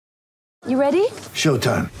You ready?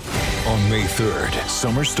 Showtime. On May 3rd,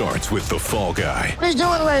 summer starts with The Fall Guy. Let's do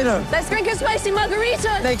it later. Let's drink a spicy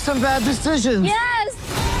margarita. Make some bad decisions. Yes!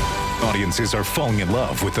 Audiences are falling in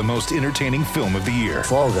love with the most entertaining film of the year.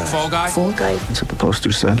 Fall Guy. Fall Guy? Fall Guy. That's what the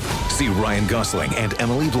poster said. See Ryan Gosling and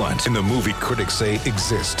Emily Blunt in the movie critics say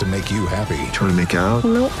exists to make you happy. Trying to make it out?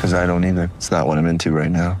 Nope. Because I don't either. It's not what I'm into right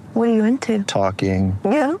now. What are you into? Talking.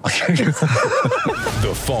 Yeah.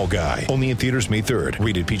 The Fall Guy. Only in theaters May 3rd.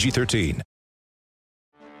 Rated PG-13.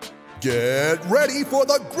 Get ready for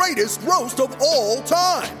the greatest roast of all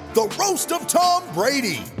time. The Roast of Tom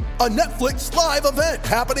Brady. A Netflix live event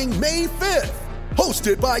happening May 5th.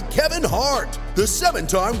 Hosted by Kevin Hart. The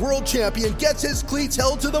 7-time world champion gets his cleats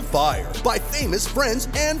held to the fire by famous friends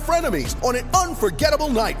and frenemies on an unforgettable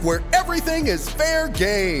night where everything is fair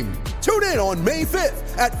game. Tune in on May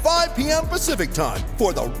 5th at 5 p.m. Pacific time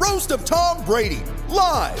for the Roast of Tom Brady.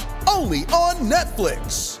 Live only on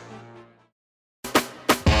Netflix.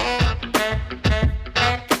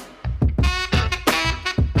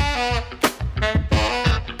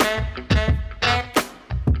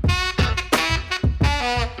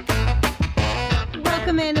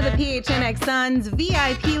 Welcome into the PHNX Suns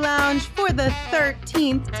VIP Lounge for the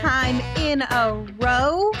 13th time in a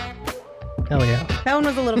row. Hell yeah. That one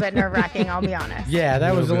was a little bit nerve-wracking, I'll be honest. Yeah,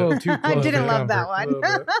 that was a little too close. I didn't to love that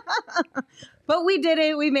comfort. one. But we did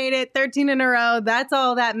it. We made it 13 in a row. That's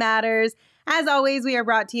all that matters. As always, we are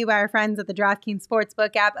brought to you by our friends at the DraftKings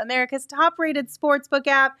Sportsbook app, America's top-rated sportsbook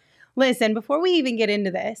app. Listen, before we even get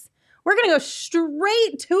into this, we're going to go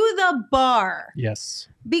straight to the bar Yes.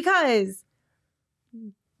 because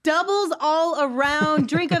doubles all around,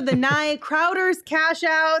 drink of the night, Crowder's cash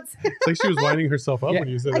outs. It's like she was winding herself up when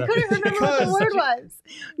you said I that. couldn't remember what the word was.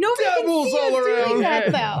 Nobody Doubles can see all us doing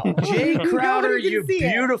around. that, though. Jay Crowder, Nobody can you see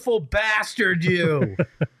it. beautiful bastard, you.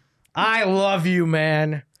 I love you,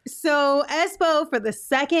 man. So, Espo, for the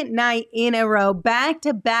second night in a row,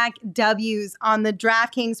 back-to-back W's on the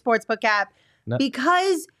DraftKings Sportsbook app No.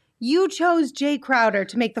 because you chose Jay Crowder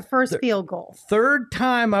to make the first field goal. Third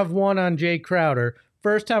time I've won on Jay Crowder.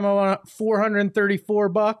 First time I won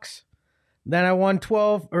 $434. Then I won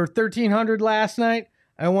 12 or 1,300 last night.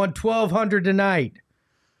 I won 1,200 tonight.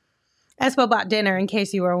 Espo bought dinner, in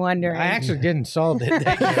case you were wondering. I actually didn't solve it.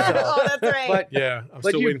 Thank you. Oh, that's right. But Yeah, I'm But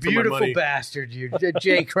still you waiting for my beautiful money. bastard, you,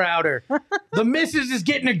 Jay Crowder. The missus is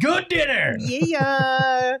getting a good dinner.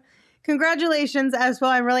 Yeah. Congratulations, Espo.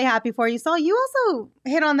 I'm really happy for you. Saul, you also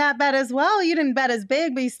hit on that bet as well. You didn't bet as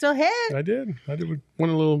big, but you still hit. I did. Won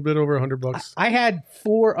a little bit over $100. I had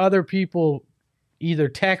 4 other people either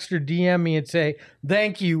text or DM me and say,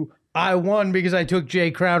 thank you, I won because I took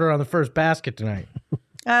Jay Crowder on the first basket tonight.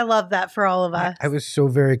 I love that for all of us. I was so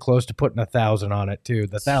very close to putting 1,000 on it, too.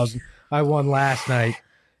 The 1,000 I won last night.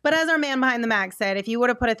 But as our man behind the Mac said, if you would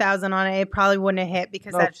have put 1,000 on it, it probably wouldn't have hit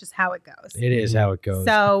because that's just how it goes. It is how it goes.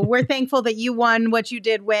 So we're thankful that you won what you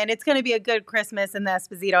did win. It's going to be a good Christmas in the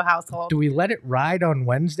Esposito household. Do we let it ride on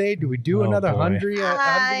Wednesday? Do we do another boy. 100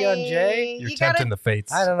 on Jay? You gotta- the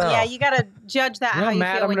fates. I don't know. Yeah, you got to judge that You know how how you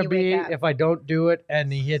mad feel I'm when going you to be wake up. if I don't do it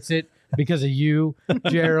and he hits it because of you,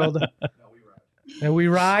 Gerald. And we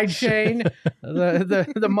ride, Shane.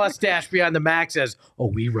 The mustache behind the Mac says, "Oh,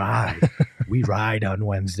 we ride. We ride on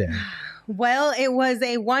Wednesday." Well, it was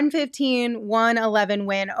a 115-111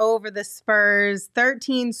 win over the Spurs,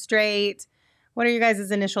 13 straight. What are your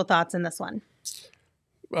guys' initial thoughts in this one?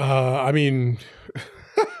 I mean,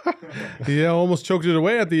 yeah, almost choked it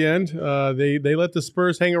away at the end. They let the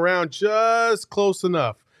Spurs hang around just close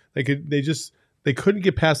enough. They couldn't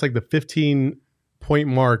get past like the 15-point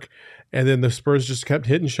mark, and then the Spurs just kept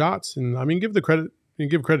hitting shots. And I mean, give credit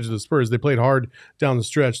to the Spurs. They played hard down the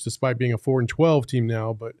stretch, despite being a 4-12 team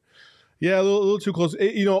now. But yeah, a little too close.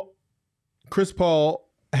 Chris Paul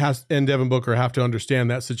and Devin Booker have to understand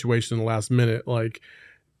that situation in the last minute. Like,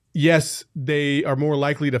 yes, they are more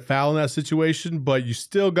likely to foul in that situation, but you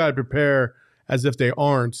still got to prepare as if they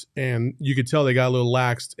aren't. And you could tell they got a little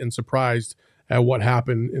laxed and surprised at what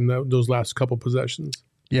happened in those last couple possessions.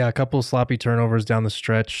 Yeah, a couple of sloppy turnovers down the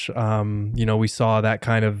stretch. We saw that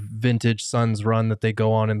kind of vintage Suns run that they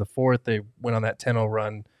go on in the fourth. They went on that 10-0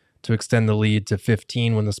 run to extend the lead to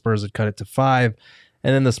 15 when the Spurs had cut it to 5.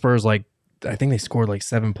 And then the Spurs, I think they scored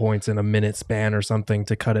 7 points in a minute span or something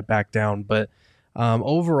to cut it back down. But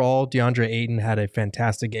overall, DeAndre Ayton had a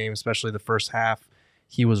fantastic game, especially the first half.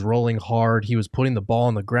 He was rolling hard. He was putting the ball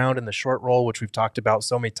on the ground in the short roll, which we've talked about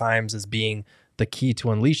so many times as being the key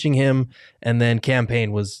to unleashing him. And then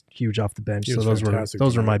Campaign was huge off the bench. He So was those fantastic were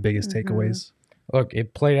tonight. my biggest takeaways. Look,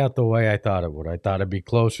 it played out the way I thought it would. I thought it'd be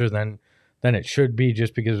closer than it should be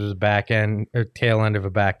just because it was back end or tail end of a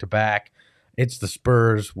back-to-back. It's the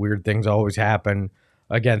Spurs. Weird things always happen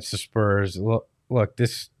against the Spurs. Look,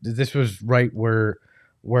 this was right where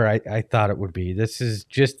I thought it would be. This is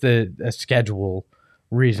just a schedule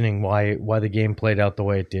reasoning why the game played out the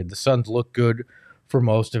way it did. The Suns looked good for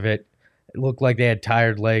most of it. It looked like they had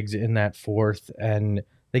tired legs in that fourth, and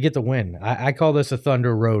they get the win. I call this a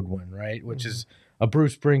Thunder Road win, right? Which is a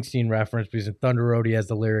Bruce Springsteen reference, because in Thunder Road he has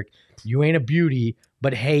the lyric, "You ain't a beauty,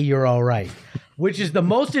 but hey, you're all right," which is the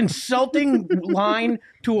most insulting line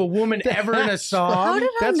to a woman ever in a song. How did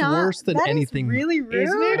I That's not? worse than That is anything. really rude.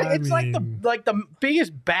 Isn't it? It's like the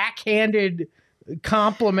biggest backhanded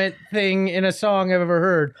compliment thing in a song I've ever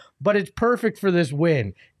heard, but it's perfect for this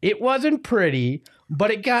win. It wasn't pretty, but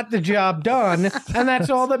it got the job done, and that's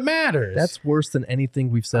all that matters. That's worse than anything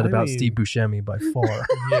we've said I about mean- Steve Buscemi by far.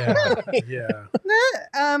 Yeah.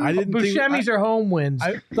 I didn't think- Buscemi's are home wins.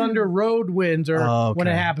 Thunder Road wins are when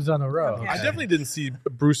it happens on the road. Okay. I definitely didn't see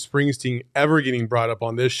Bruce Springsteen ever getting brought up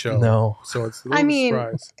on this show. No. So it's a little I mean-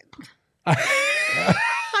 surprise.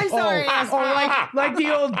 I'm sorry. Like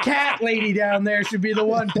the old cat lady down there should be the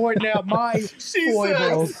one pointing out my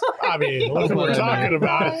foibles. I mean, look what we're talking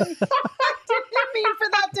about. I didn't mean for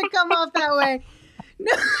that to come off that way.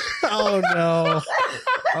 No, Oh no.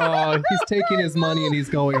 Oh, he's taking his money and he's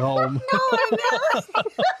going home. I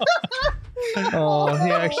know. Oh, he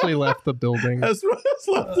actually left the building. That's left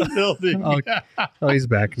the building. Oh, he's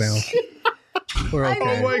back now. We're I okay. mean,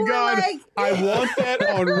 Oh my we're God. like- I want that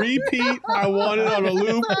on repeat. I want it on a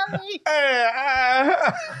loop. Sorry.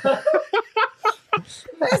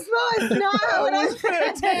 This was not what I was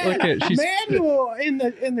going to do. Look at she's Manuel in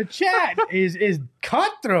the chat is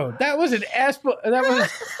cutthroat. That was an Espo. That was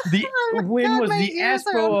the Oh my win God, was my the ears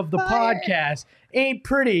are Espo on of the fire. podcast. Ain't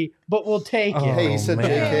pretty, but we'll take it. Hey, you said man.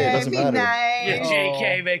 JK. It doesn't Be matter. nice. Yeah,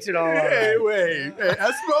 JK makes it all Hey, right. wait. Hey,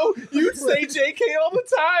 Espo, you say JK all the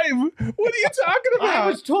time. What are you talking I about?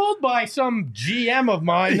 was told by some GM of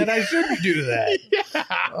mine that I shouldn't do that.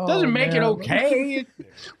 Doesn't make it man. okay.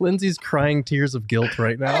 Lindsay's crying tears of guilt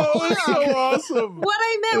right now. Oh, it's so awesome. What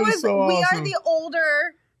I It meant was was so we awesome. are the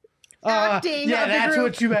older acting yeah, of the that's group,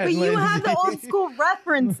 what you meant, but you have the Lindsay. old school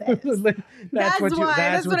references. That's what why.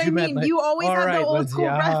 That's what I meant. mean. You always All have right, the old Lindsay, school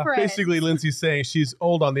reference. Basically, Lindsay's saying she's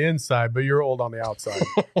old on the inside, but you're old on the outside.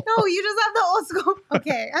 No, you just have the old school.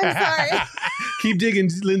 Okay, I'm sorry. Keep digging,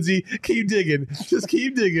 Lindsay. Keep digging. Just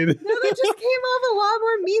keep digging. No, that just came off a lot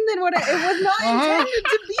more mean than what it was not intended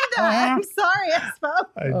to be that. I'm sorry, Espo.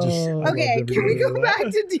 I just Okay, loved can we everything go about back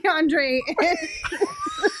to DeAndre?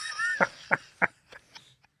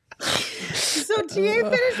 So TA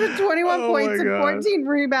finished with 21 Oh points my and God. 14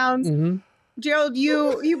 rebounds. Gerald,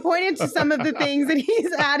 you pointed to some of the things that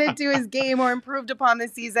he's added to his game or improved upon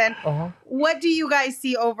this season. What do you guys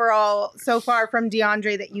see overall so far from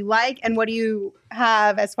DeAndre that you like, and what do you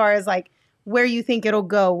have as far as like where you think it'll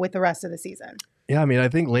go with the rest of the season? Yeah, I mean, I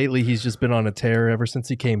think lately he's just been on a tear ever since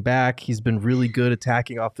he came back. He's been really good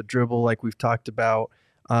attacking off the dribble, like we've talked about.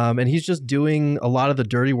 And he's just doing a lot of the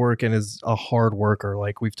dirty work and is a hard worker.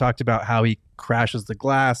 Like we've talked about how he crashes the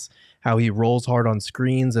glass, how he rolls hard on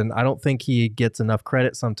screens. And I don't think he gets enough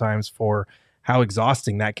credit sometimes for how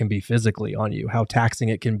exhausting that can be physically on you, how taxing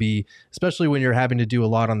it can be, especially when you're having to do a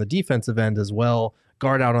lot on the defensive end as well.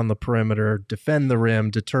 Guard out on the perimeter, defend the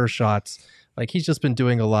rim, deter shots. Like he's just been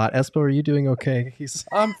doing a lot. Espo, are you doing okay?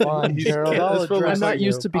 I'm fine, Gerald. I'll Espo address I'm not you.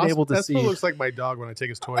 used to being able to see. Espo looks like my dog when I take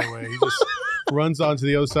his toy away. He just runs onto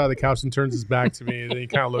the other side of the couch and turns his back to me, and then he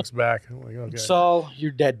kind of looks back. I'm like, okay. Saul,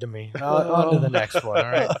 you're dead to me. On to the next one.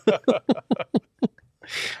 All right.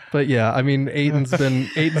 But yeah, I mean,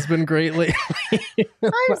 Aiden's been great lately.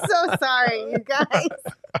 I'm so sorry, you guys.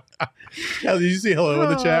 Hell, did you see hello in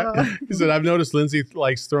the chat? He said, "I've noticed Lindsay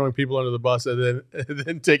likes throwing people under the bus and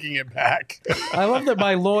then taking it back." I love that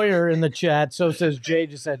my lawyer in the chat, so says Jay,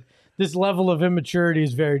 just said, this level of immaturity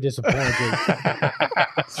is very disappointing.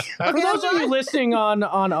 For those of you listening on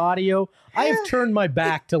audio, I have turned my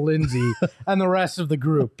back to Lindsay and the rest of the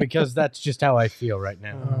group because that's just how I feel right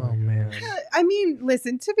now. Oh man. I mean,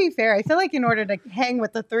 listen, to be fair, I feel like in order to hang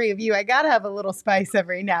with the three of you, I got to have a little spice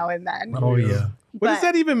every now and then. Oh yeah. What does But-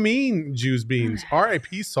 that even mean, Jews Beans?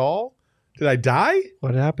 R.I.P. Saul? Did I die?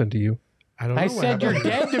 What happened to you? I don't know. I what said you're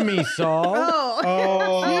happened. dead to me, Saul. Oh.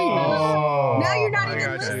 Oh. Now you're not I even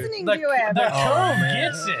gotcha. listening The to him. cove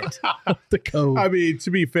man. gets it. The code. I mean,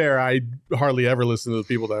 to be fair, I hardly ever listen to the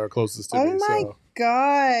people that are closest to Oh me. my So.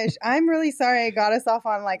 gosh. I'm really sorry I got us off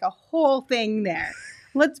on like a whole thing there.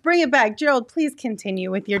 Let's bring it back. Gerald, please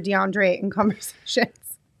continue with your DeAndre Ayton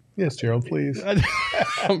conversations. Yes, Gerald, please.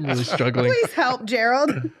 I'm really struggling. Please help,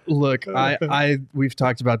 Gerald. Look, we've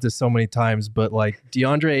talked about this so many times, but like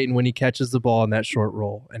DeAndre Ayton, when he catches the ball in that short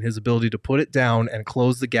roll and his ability to put it down and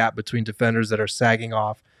close the gap between defenders that are sagging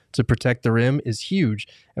off to protect the rim is huge.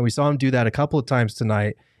 And we saw him do that a couple of times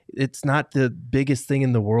tonight. It's not the biggest thing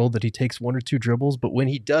in the world that he takes 1 or 2 dribbles, but when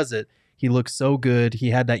he does it, he looks so good.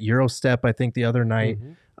 He had that Euro step, I think, the other night.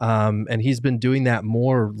 And he's been doing that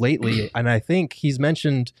more lately. And I think he's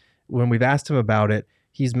mentioned, when we've asked him about it,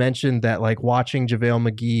 he's mentioned that like watching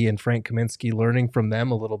JaVale McGee and Frank Kaminsky, learning from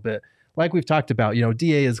them a little bit. Like we've talked about,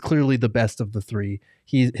 DA is clearly the best of the three.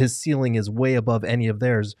 His ceiling is way above any of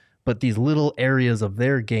theirs. But these little areas of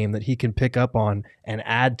their game that he can pick up on and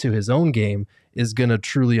add to his own game is going to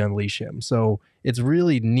truly unleash him. So it's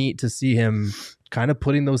really neat to see him kind of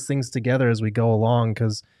putting those things together as we go along,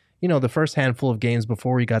 because, the first handful of games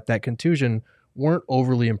before he got that contusion weren't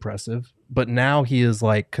overly impressive, but now he has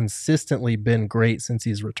like consistently been great since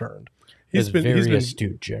he's returned. He's been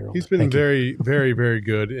astute, Gerald. He's been very, very, very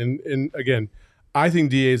good. And again, I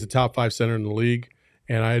think DA is a top 5 center in the league.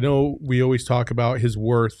 And I know we always talk about his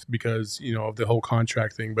worth because, of the whole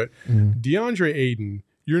contract thing. But DeAndre Ayton,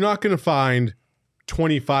 you're not going to find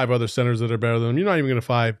 25 other centers that are better than him. You're not even going to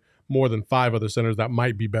find more than 5 other centers that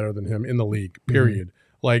might be better than him in the league, period.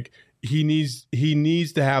 Like, he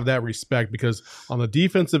needs to have that respect, because on the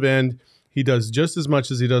defensive end, he does just as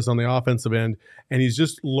much as he does on the offensive end. And he's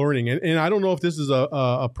just learning. And I don't know if this is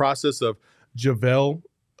a process of JaVale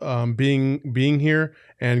being here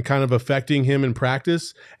and kind of affecting him in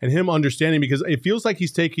practice and him understanding, because it feels like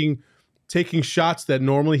he's taking shots that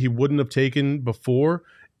normally he wouldn't have taken before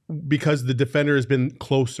because the defender has been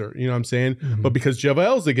closer, you know what I'm saying? But because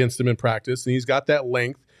JaVale's against him in practice and he's got that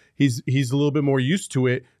length, he's a little bit more used to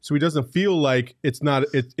it, so he doesn't feel like he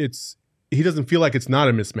doesn't feel like it's not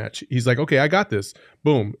a mismatch. He's like, okay, I got this,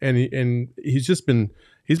 boom, and he's been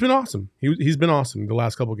awesome. He's been awesome the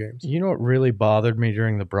last couple games. You know what really bothered me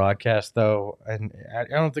during the broadcast, though, and I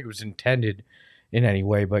don't think it was intended in any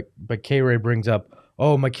way, but K-Ray brings up,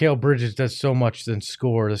 Mikal Bridges does so much than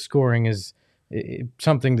score. The scoring is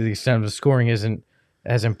something to the extent of the scoring isn't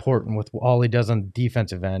as important with all he does on the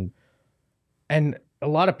defensive end. And a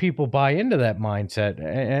lot of people buy into that mindset,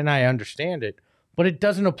 and I understand it, but it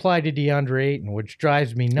doesn't apply to DeAndre Ayton, which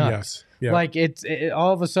drives me nuts. Yes. Yeah. Like it's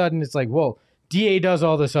all of a sudden it's like, well, DA does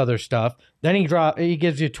all this other stuff. Then he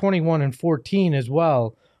gives you 21 and 14 as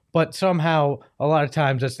well. But somehow a lot of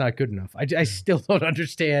times that's not good enough. I still don't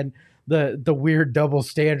understand the weird double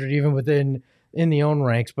standard even in the own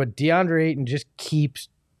ranks. But DeAndre Ayton just keeps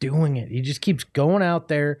doing it. He just keeps going out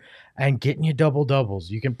there and getting you double doubles.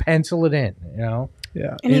 You can pencil it in,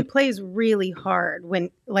 Yeah. And he plays really hard when,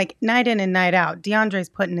 like, night in and night out. DeAndre's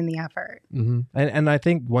putting in the effort. And I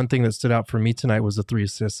think one thing that stood out for me tonight was the 3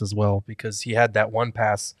 assists as well, because he had that one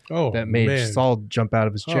pass that made Saul jump out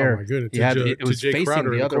of his chair. Oh, my goodness. It was Jay facing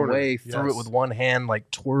Crowder the other way, threw it with one hand, like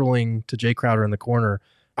twirling to Jay Crowder in the corner.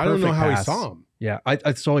 I don't know Perfect how pass. he saw him. Yeah,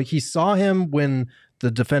 I saw he saw him when the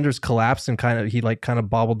defenders collapsed and kind of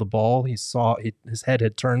bobbled the ball. He saw his head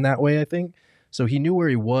had turned that way, I think. So he knew where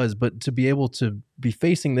he was, but to be able to be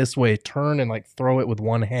facing this way, turn and like throw it with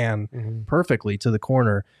one hand perfectly to the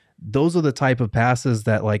corner, those are the type of passes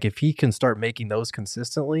that, like, if he can start making those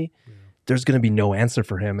consistently, there's going to be no answer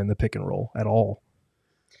for him in the pick and roll at all.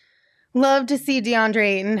 Love to see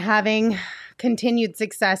DeAndre Ayton having continued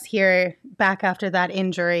success here back after that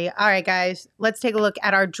injury. All right, guys, let's take a look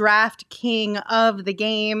at our draft king of the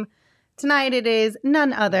game. Tonight it is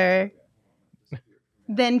none other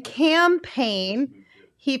than Cam Payne.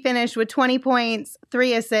 He finished with 20 points,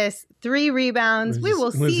 3 assists, 3 rebounds. We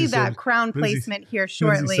will see that crown placement here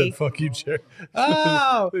shortly. Lindsay said, fuck you, Shane.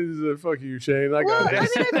 Oh. Lindsay said, fuck you, Shane. I Well, got I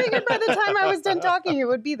it. figured by the time I was done talking, it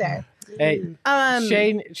would be there. Hey,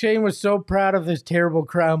 Shane was so proud of his terrible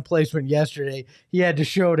crown placement yesterday. He had to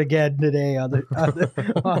show it again today on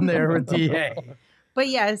there with DA. But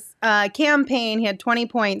yes, Cam Payne, he had 20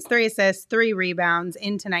 points, 3 assists, 3 rebounds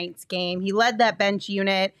in tonight's game. He led that bench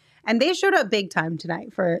unit, and they showed up big time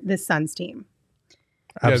tonight for this Suns team.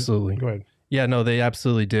 Absolutely. Go ahead. Yeah, no, they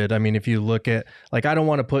absolutely did. I mean, if you look at, like, I don't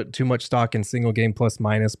want to put too much stock in single game plus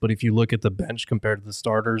minus, but if you look at the bench compared to the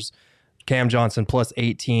starters, Cam Johnson plus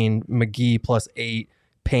 18, McGee plus 8,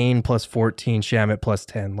 Payne plus 14, Shamet plus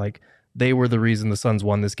 10. Like, they were the reason the Suns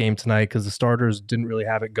won this game tonight, because the starters didn't really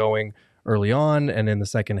have it going early on and in the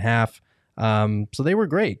second half. So they were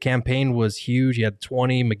great. Cam Payne was huge. He had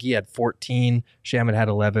 20. McGee had 14. Shamet had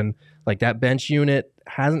 11. Like, that bench unit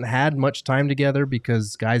hasn't had much time together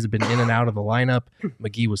because guys have been in and out of the lineup.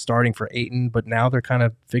 McGee was starting for Ayton, but now they're kind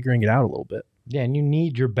of figuring it out a little bit. Yeah, and you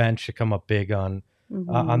need your bench to come up big on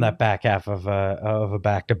on that back half of a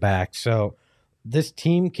back-to-back. So this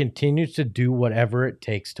team continues to do whatever it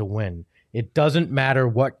takes to win. It doesn't matter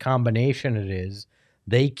what combination it is.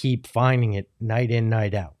 They keep finding it night in,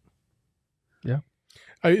 night out. Yeah.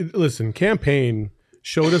 Listen, Campaign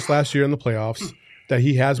showed us last year in the playoffs that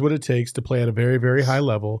he has what it takes to play at a very, very high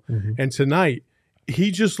level. And tonight,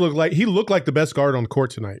 he looked like the best guard on the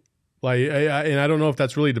court tonight. And I don't know if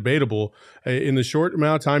that's really debatable. In the short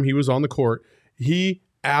amount of time he was on the court, he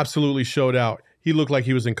absolutely showed out. He looked like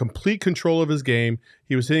he was in complete control of his game.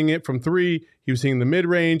 He was hitting it from three. He was hitting the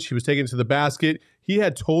mid-range. He was taking it to the basket. He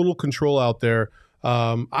had total control out there.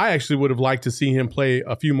 I actually would have liked to see him play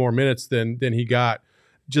a few more minutes than he got,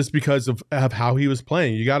 just because of how he was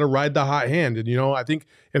playing. You got to ride the hot hand. And, I think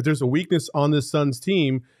if there's a weakness on this Suns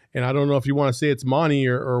team, and I don't know if you want to say it's Monty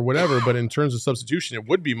or whatever, but in terms of substitution, it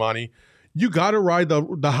would be Monty. You got to ride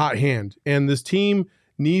the hot hand. And this team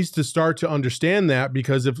needs to start to understand that,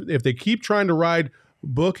 because if they keep trying to ride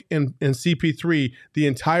Book and CP3 the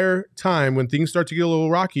entire time, when things start to get a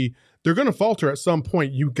little rocky, they're going to falter at some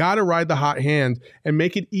point. You got to ride the hot hand and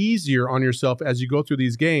make it easier on yourself as you go through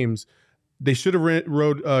these games. They should have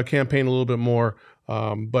rode Campaign a little bit more.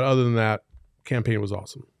 But other than that, Campaign was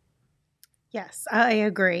awesome. Yes, I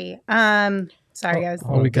agree. Sorry, guys.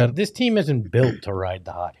 This team isn't built to ride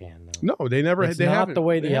the hot hand, though. No, they never. It's they not haven't. the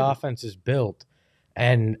way the offense is built,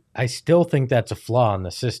 and I still think that's a flaw in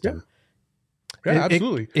the system. Yeah,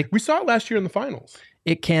 absolutely. We saw it last year in the finals.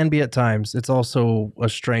 It can be at times. It's also a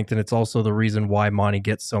strength, and it's also the reason why Monty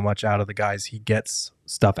gets so much out of the guys he gets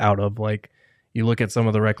stuff out of. Like, you look at some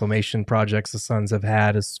of the reclamation projects the Suns have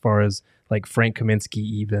had, as far as like Frank Kaminsky,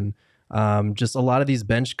 even just a lot of these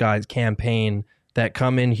bench guys, Campaign, that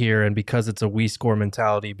come in here, and because it's a we score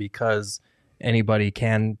mentality, because anybody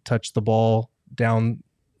can touch the ball down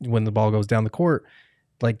when the ball goes down the court,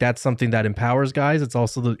 like that's something that empowers guys. It's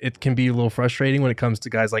also it can be a little frustrating when it comes to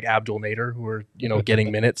guys like Abdul Nader, who are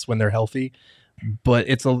getting minutes when they're healthy. But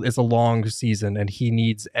it's a long season, and he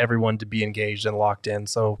needs everyone to be engaged and locked in.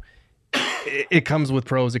 So it comes with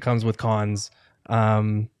pros, it comes with cons.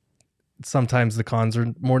 Sometimes the cons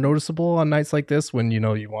are more noticeable on nights like this, when you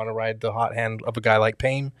want to ride the hot hand of a guy like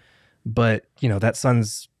Payne. But that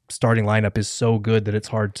Suns starting lineup is so good that it's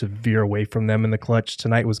hard to veer away from them in the clutch.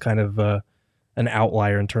 Tonight was kind of an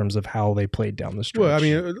outlier in terms of how they played down the stretch. Well, I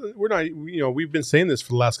mean, we're not, we've been saying this for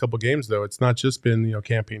the last couple of games, though. It's not just been,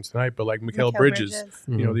 Campaign tonight, but like Mikal Bridges,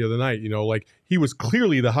 the other night, like he was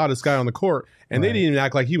clearly the hottest guy on the court, and they didn't even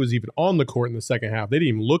act like he was even on the court in the second half. They didn't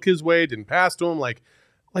even look his way, didn't pass to him. Like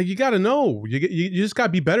you got to know, you just got to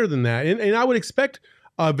be better than that. And I would expect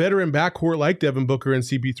a veteran backcourt like Devin Booker and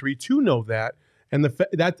CP3 to know that. And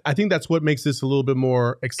that I think that's what makes this a little bit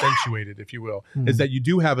more accentuated, if you will, is that you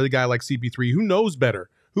do have a guy like CP3 who knows better,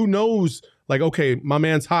 who knows, like, okay, my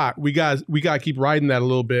man's hot. We got to keep riding that a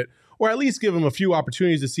little bit, or at least give him a few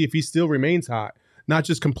opportunities to see if he still remains hot, not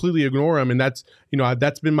just completely ignore him. And that's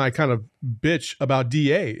been my kind of bitch about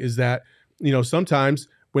DA, is that sometimes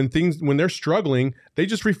when they're struggling, they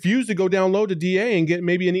just refuse to go down low to DA and get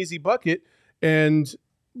maybe an easy bucket, and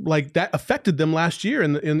like that affected them last year,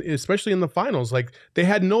 especially in the finals. Like they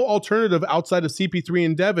had no alternative outside of CP3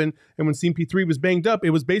 and Devin, and when CP3 was banged up,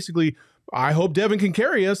 it was basically, I hope Devin can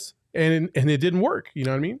carry us, and it didn't work. You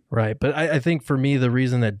know what I mean? Right. But I think for me, the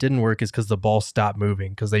reason that didn't work is because the ball stopped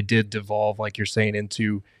moving, because they did devolve, like you're saying,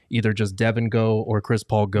 into either just Devin go or Chris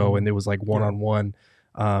Paul go, and it was like one-on-one.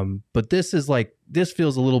 But this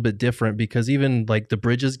feels a little bit different, because even like the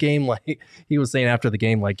Bridges game, like he was saying after the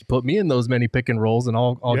game, like, you put me in those many pick and rolls and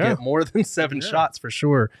I'll get more than 7 shots for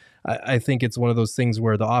sure. I think it's one of those things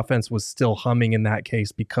where the offense was still humming in that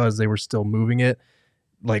case, because they were still moving it.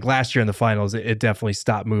 Like last year in the finals, it definitely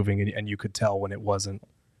stopped moving, and you could tell when it wasn't.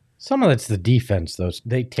 Some of that's the defense, though.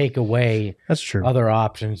 They take away that's true other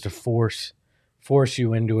options to force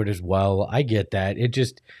you into it as well. I get that.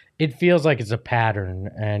 It feels like it's a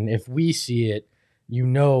pattern, and if we see it,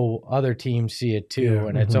 other teams see it too.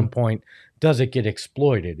 And at some point, does it get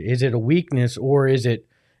exploited? Is it a weakness, or is it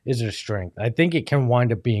a strength? I think it can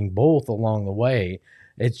wind up being both along the way.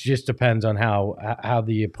 It just depends on how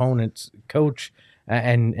the opponent's coach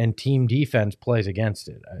and team defense plays against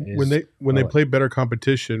it. When they play better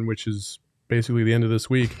competition, which is basically the end of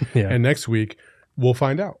this week and next week, we'll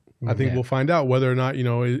find out. I think we'll find out whether or not,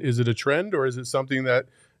 is it a trend, or is it something that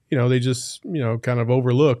they just, kind of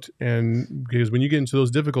overlooked. And because when you get into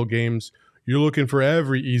those difficult games, you're looking for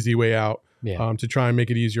every easy way out to try and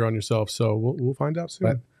make it easier on yourself. So we'll find out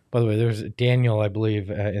soon. By the way, there's Daniel, I believe,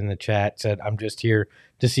 in the chat said, "I'm just here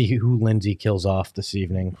to see who Lindsay kills off this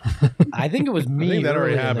evening." I think it was me. I think that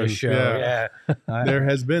already earlier in the happened. show. Yeah. Yeah. There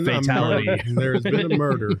has been Fatality. a murder. There has been a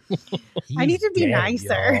murder. I need to be He's dead,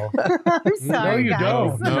 nicer. y'all. I'm No, sorry, you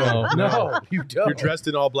guys. don't. No, you don't. You're dressed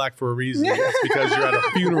in all black for a reason. It's because you're at a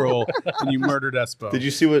funeral and you murdered Espo. Did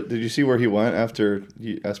you see where he went after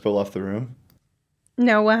Espo left the room?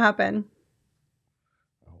 No, what happened?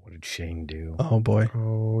 What did Shane do? Oh boy.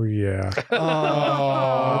 Oh yeah.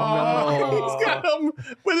 Oh, no. He's got him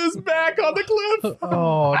with his back on the cliff.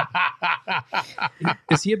 Oh,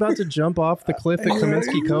 Is he about to jump off the cliff at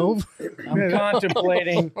Kaminsky Cove? I'm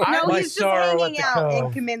contemplating No, my he's just sorrow at hanging the out in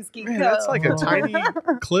cove. Kaminsky Man, Cove. that's like a tiny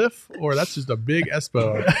cliff, or that's just a big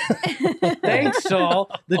Espo. Thanks,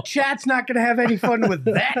 Saul. The chat's not going to have any fun with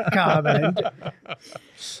that comment.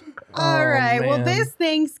 All right. Well, man. this To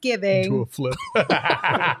Thanksgiving, a flip.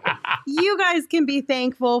 you guys can be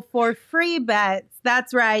thankful for free bets.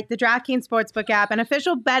 That's right. The DraftKings Sportsbook app, an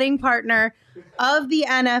official betting partner of the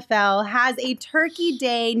NFL, has a Turkey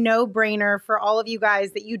Day no-brainer for all of you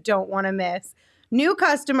guys that you don't want to miss. New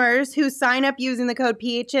customers who sign up using the code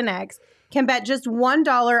PHNX can bet just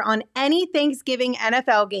 $1 on any Thanksgiving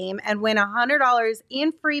NFL game and win $100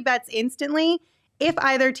 in free bets instantly if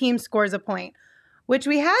either team scores a point. Which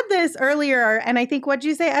we had this earlier, and I think what'd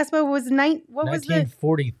you say, Espo, was what was the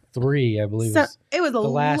 1943, I believe. so was it was a the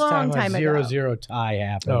last long time a ago. 0-0 tie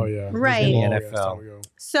happened. Oh yeah. Right. In the Oh, yeah, NFL. that's how we go.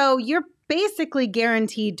 So you're basically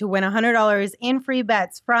guaranteed to win $100 in free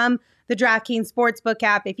bets from the DraftKings Sportsbook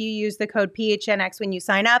app if you use the code PHNX when you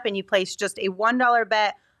sign up and you place just a $1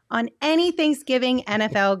 bet on any Thanksgiving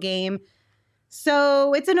NFL game.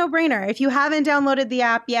 So it's a no-brainer. If you haven't downloaded the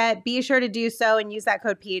app yet, be sure to do so and use that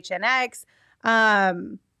code PHNX.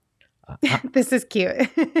 This is cute.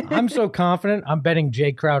 I'm so confident. I'm betting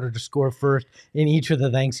Jay Crowder to score first in each of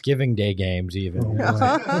the Thanksgiving Day games, even. That's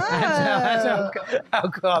how confident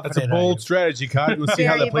That's a I am. bold strategy, Cotton. Let's see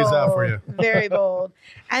how that plays out for you. Very bold.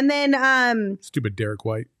 And then Stupid Derek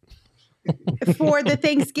White. for the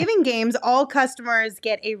Thanksgiving games, all customers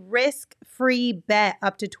get a risk-free bet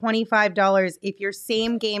up to $25 if your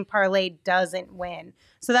same game parlay doesn't win.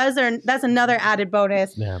 So that's another added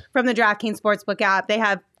bonus from the DraftKings Sportsbook app. They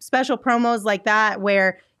have special promos like that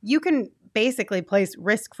where you can basically place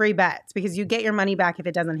risk-free bets because you get your money back if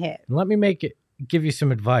it doesn't hit. Let me give you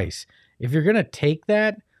some advice. If you're going to take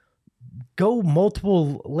that, go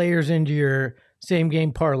multiple layers into your same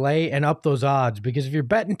game parlay and up those odds, because if you're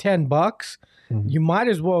betting $10, you might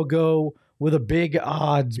as well go with a big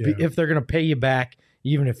odds if they're going to pay you back,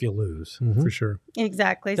 even if you lose. For sure.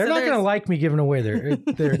 Exactly. They're So not going to there's- like me giving away their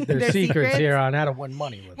Their secrets secrets? here on how to win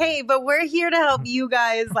money with it. Hey, but we're here to help you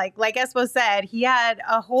guys. Like Espo said, he had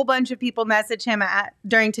a whole bunch of people message him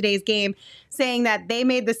during today's game saying that they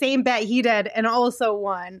made the same bet he did and also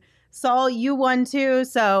won. Saul, you won too.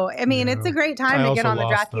 So, I mean, it's a great time I to get also on the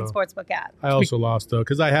lost, DraftKings though. Sportsbook app. I also lost though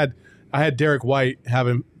because I had Derek White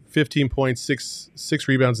having 15 points, six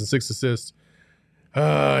rebounds, and 6 assists.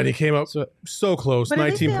 And he came up so close. But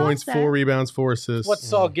at least 19 they points, offset. 4 rebounds, 4 assists. What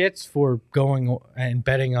Saul gets for going and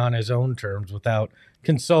betting on his own terms without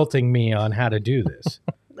consulting me on how to do this.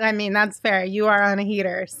 I mean, that's fair. You are on a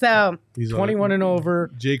heater. So, He's 21 and over.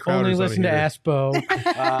 Jay Crowder's Only on a listen to heater. Espo.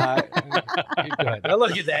 Good. Now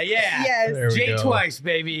look at that. Yeah. yes. There we Jay go. twice,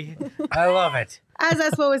 baby. I love it. As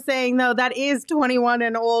Espo was saying, though, that is 21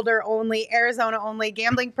 and older only, Arizona only.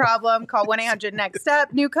 Gambling problem, call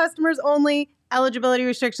 1-800-NEXT-STEP. New customers only. Eligibility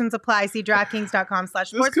restrictions apply. See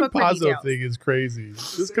DraftKings.com/sportsbook This for Compazzo details. thing is crazy.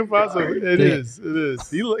 This Compazzo, it is.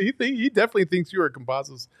 He definitely thinks you are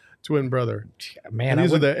Compazzo's twin brother. Man, And I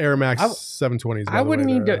these are would, the Air Max I- 720s. by I the wouldn't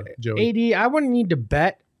way, need there, to, Joey. AD, I wouldn't need to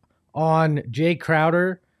bet on Jay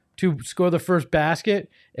Crowder to score the first basket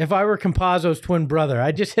if I were Compazzo's twin brother.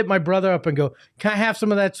 I'd just hit my brother up and go, can I have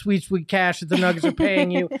some of that sweet, sweet cash that the Nuggets are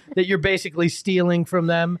paying you that you're basically stealing from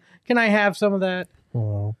them? Can I have some of that?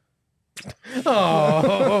 Oh.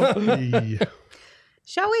 Oh,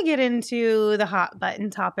 Shall we get into the hot button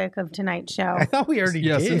topic of tonight's show? I thought we already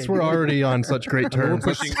Yeah, did. since we're already on such great we're terms,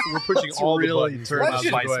 pushing all really the buttons. turn Let's up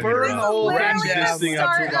just my go ahead spirit. and This is old literally ratchet the this thing up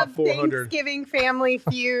to start about of 400. Thanksgiving family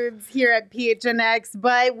feuds here at PHNX,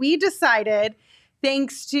 but we decided,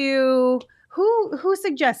 thanks to who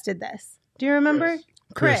suggested this? Do you remember?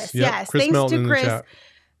 Chris, yep. Yes. Chris Thanks Melton in to the Chris. chat.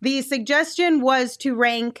 The suggestion was to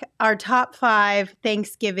rank our top 5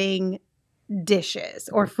 Thanksgiving dishes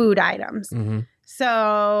or food items. Mhm.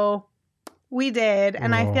 So we did,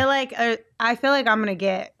 and I feel like I'm gonna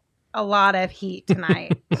get a lot of heat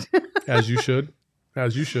tonight. As you should.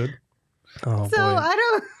 As you should. Oh, So boy. I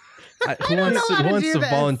don't. Who wants how to do to this.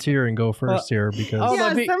 volunteer and go first here? Because Oh,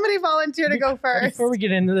 Yeah, be- somebody volunteer to go first. Before we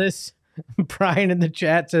get into this, Brian in the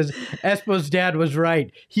chat says Espo's dad was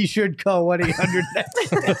right. He should call 1-800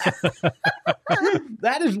 next.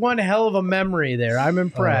 That is one hell of a memory there. I'm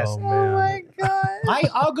impressed. Oh, Oh man. my god.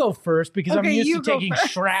 I'll go first because I'm Okay, used you to go taking first.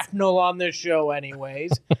 shrapnel on this show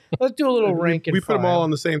anyways. Let's do a little rank and We put them all file.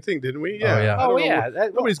 on the same thing, didn't we? yeah. I don't Oh, know. yeah.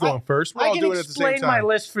 Nobody's going first. We're I all can doing it at the same explain my time.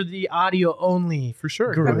 list for the audio only. For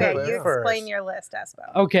sure. Group. Okay, Yeah, you yeah. First. explain your list,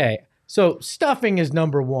 Espo. Okay, so stuffing is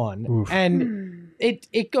number one, Oof. and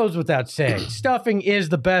it goes without saying. Stuffing is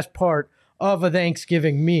the best part of a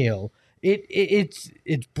Thanksgiving meal. It's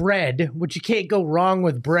bread, which you can't go wrong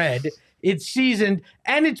with bread. It's seasoned,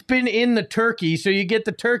 and it's been in the turkey, so you get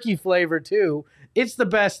the turkey flavor too. It's the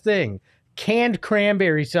best thing. Canned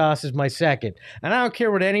cranberry sauce is my second, and I don't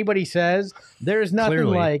care what anybody says. There's nothing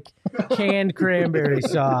Clearly. like canned cranberry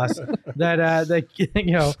sauce that you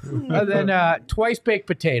know. And then twice baked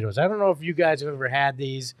potatoes. I don't know if you guys have ever had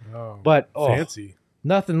these, Oh, but fancy.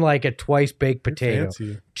 nothing like a twice baked You're potato.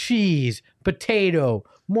 fancy. Cheese, potato,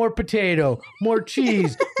 more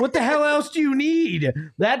cheese. What the hell else do you need?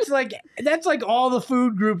 That's like all the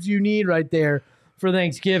food groups you need right there for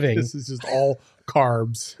Thanksgiving. This is just all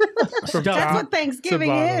carbs. From That's top what Thanksgiving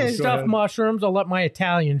to bottom. is. Go Stuffed ahead. mushrooms. I'll let my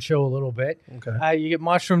Italian show a little bit. Okay. You get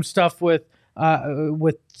mushroom stuffed with a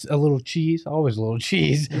little cheese. Always a little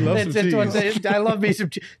cheese. love some cheese. I love me some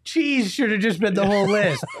cheese. Cheese should have just been the whole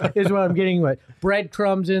list. Is what I'm getting with.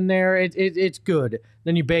 Breadcrumbs in there. It's good.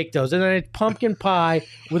 Then you bake those, and then it's pumpkin pie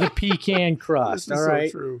with a pecan crust. This is all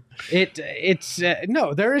right. so true. It's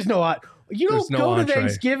no. There is no. You There's don't no go to entree.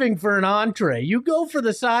 Thanksgiving for an entree. You go for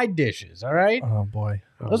the side dishes. All right. Oh boy.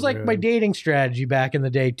 That was like man. my dating strategy back in the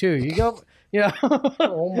day too. You go,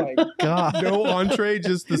 Oh my god. No entree,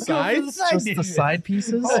 just the Go for the sides. side Just the dishes. side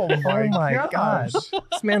pieces? Oh my gosh.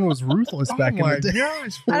 This man was ruthless back in the day.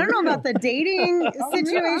 gosh! I don't know about the dating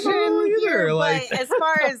situation know either, here, like- but as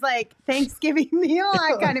far as like Thanksgiving meal,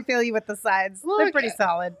 I kind of feel you with the sides. They're Look, pretty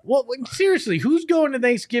solid. Well, seriously, who's going to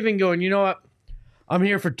Thanksgiving going, you know what? I'm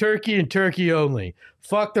here for turkey and turkey only.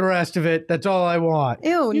 Fuck the rest of it. That's all I want.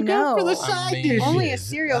 Ew, You no. go for the side mean- dishes. Only a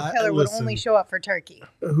serial killer would listen. only show up for turkey.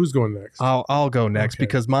 Who's going next? I'll go next Okay.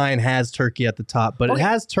 because mine has turkey at the top, but it Okay.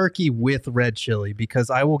 has turkey with red chili because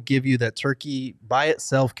I will give you that turkey by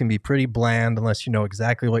itself can be pretty bland unless you know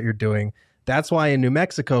exactly what you're doing. That's why in New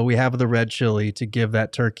Mexico we have the red chili to give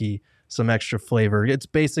that turkey some extra flavor. It's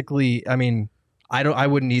basically, I mean, I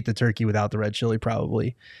wouldn't eat the turkey without the red chili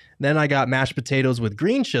probably. Then I got mashed potatoes with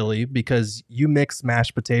green chili because you mix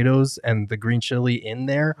mashed potatoes and the green chili in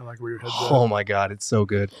there. I like where your head's Oh my god, it's so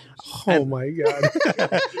good. Oh my god!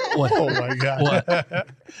 What? Oh my god!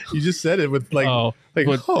 You just said it with like, Oh,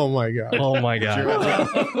 what- oh my god! oh my god.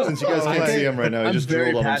 Since you guys can't see him right now, he I'm just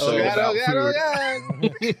very drilled on passionate himself.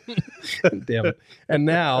 about food. Damn it. And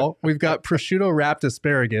now we've got prosciutto wrapped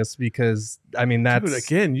asparagus because I mean that's Dude,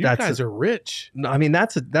 again, you that's guys are rich. I mean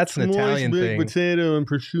that's an Italian thing. Potato and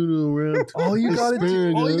prosciutto wrapped. All you gotta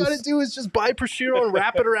asparagus. do is just buy prosciutto and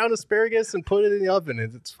wrap it around asparagus and put it in the oven.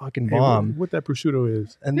 It's fucking Hey, bomb. what that prosciutto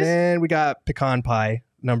is? And then we got pecan pie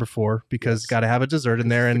number 4 because Yes. got to have a dessert in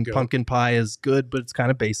there, This is the and goat. pumpkin pie is good, but it's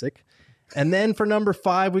kind of basic. And then for number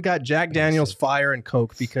 5, we got Jack Daniel's Fire and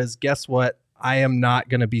Coke because guess what? I am not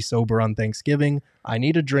going to be sober on Thanksgiving. I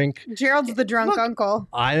need a drink. Gerald's the drunk uncle.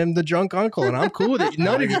 I am the drunk uncle, and I'm cool with it.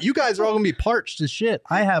 None of you guys are all going to be parched as shit.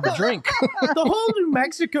 I have a drink. The whole New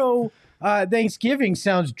Mexico Thanksgiving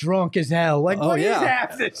sounds drunk as hell. Like, Oh, what is yeah.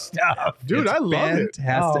 half this stuff? Dude, It's I love it.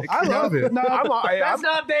 fantastic. I love it. No, that's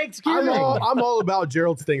not Thanksgiving. I'm all about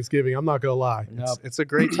Gerald's Thanksgiving. I'm not gonna lie. It's a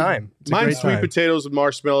great time. It's a Mine's great sweet time. potatoes with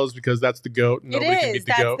marshmallows because that's the goat. It Nobody can is. beat the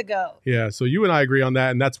That's goat. the goat. Yeah, so you and I agree on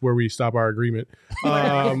that, and that's where we stop our agreement.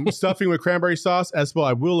 Stuffing with cranberry sauce, Espo,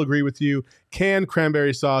 I will agree with you. Canned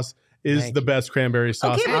cranberry sauce is Thank the you. best cranberry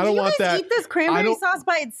sauce. Okay, but I don't do you want guys that. eat this I cranberry don't- sauce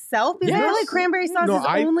by itself? Because I feel Yes. like cranberry sauce No, is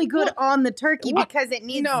I- only good on the turkey What? because it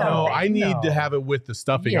needs No. something. No, I need No. to have it with the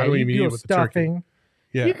stuffing. Yeah, I don't you even eat go it with the turkey. stuffing.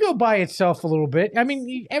 Yeah. You go by itself a little bit. I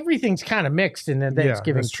mean, everything's kind of mixed in the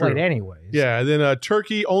Thanksgiving that's plate true. anyways. Yeah, and then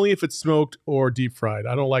turkey only if it's smoked or deep fried.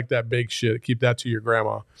 I don't like that big shit. Keep that to your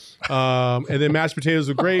grandma. And then mashed potatoes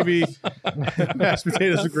with gravy, mashed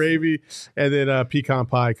potatoes with gravy, and then pecan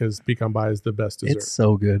pie because pecan pie is the best dessert. It's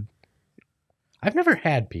so good. I've never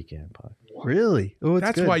had pecan pie. Really? Oh, it's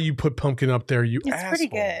That's good. why you put pumpkin up there. You It's pretty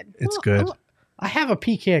asshole. good. It's good. I have a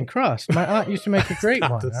pecan crust. My aunt used to make a great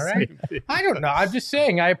one. the All right. same thing. I don't know. I'm just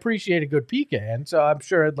saying I appreciate a good pecan, so I'm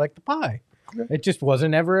sure I'd like the pie. It just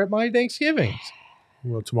wasn't ever at my Thanksgivings.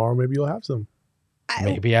 Well, tomorrow maybe you'll have some.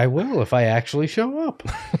 Maybe I will if I actually show up.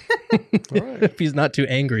 If he's not too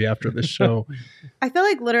angry after this show. I feel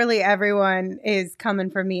like literally everyone is coming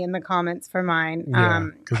for me in the comments for mine. Yeah,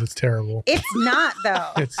 because it's terrible. It's not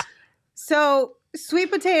though. So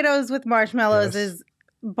sweet potatoes with marshmallows is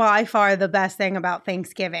by far the best thing about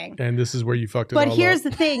Thanksgiving. And this is where you fucked it all But here's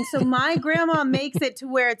up. the thing. So my grandma makes it to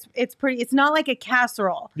where it's pretty, it's not like a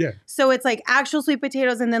casserole. Yeah. So it's like actual sweet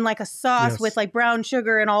potatoes and then like a sauce with like brown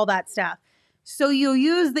sugar and all that stuff. So you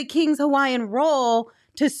use the King's Hawaiian roll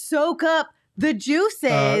to soak up the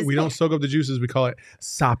juices. We don't soak up the juices. We call it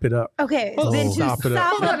sop it up. Okay, Oh. then to Sop it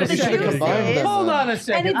up. sop up the juices. Hold on a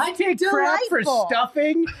second. And it's I take crap for delightful.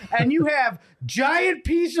 stuffing, and you have giant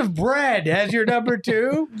piece of bread as your number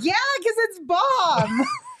 2? Yeah, because it's bomb.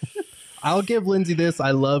 I'll give Lindsay this.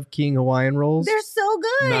 I love King Hawaiian rolls. They're so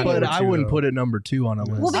good. Not but number I two, wouldn't though. put it number 2 on a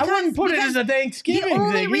list. Well, I wouldn't put it as a the Thanksgiving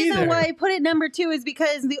only thing reason either. why I put it number 2 is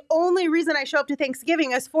because the only reason I show up to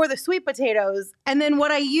Thanksgiving is for the sweet potatoes. And then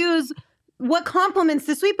what I use, what complements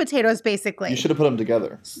the sweet potatoes, basically. You should have put them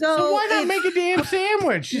together. So why not it's- make a damn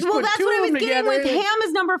sandwich? Just well, put that's two what I of was them getting with together. ham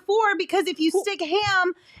is number 4, because if you stick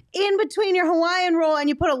ham in between your Hawaiian roll and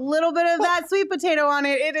you put a little bit of that sweet potato on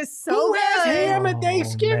it, it is so Who good. has ham at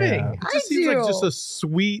Thanksgiving? man. It just seems do. like just a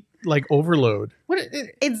sweet like overload.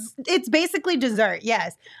 It's basically dessert.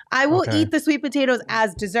 Yes, I will Okay. eat the sweet potatoes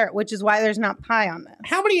as dessert, which is why there's not pie on this.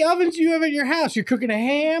 How many ovens do you have at your house? You're cooking a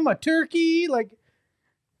ham, a turkey, like.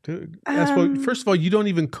 Dude, first of all, you don't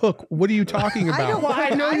even cook. What are you talking about? Well, I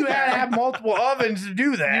know you had to have multiple ovens to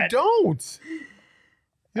do that. You don't.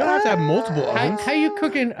 You don't have to have multiple ovens. How you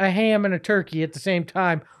cooking a ham and a turkey at the same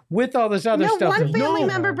time with all this other No, stuff? one family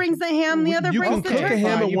member brings the ham, the other You brings can the cook a turkey.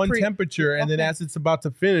 ham at You one temperature, and then as it's about to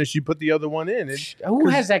finish, you put the other one in. Who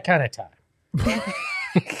has that kind of time?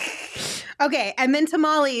 Okay, and then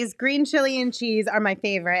tamales, green chili and cheese are my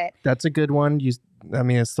favorite. That's a good one. I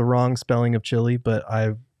mean, it's the wrong spelling of chili, but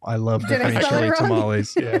I love the Did I green spell it chili wrong?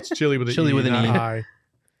 tamales. Yeah, it's chili with an Chili E, with an not E. I.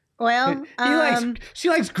 Well, She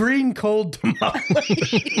likes green cold tamales.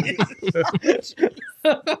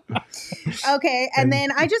 okay, and then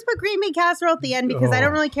I just put green bean casserole at the end because I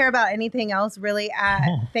don't really care about anything else really at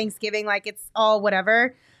Thanksgiving. Like it's all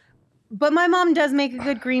whatever. But my mom does make a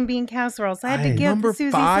good green bean casserole, so I had to give Number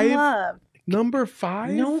Susie 5? some love. Number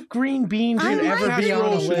 5? No green beans I should like ever be on a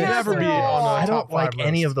casserole should list. never be on I a don't top like 5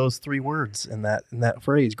 any list. of those 3 words in that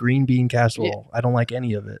phrase. Green bean casserole. I don't like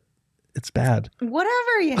any of it. It's bad.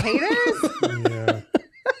 Whatever, you haters. Yeah.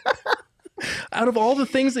 Out of all the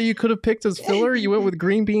things that you could have picked as filler, you went with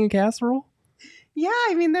green bean casserole? Yeah,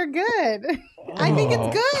 I mean they're good. I think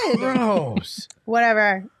it's good. Gross.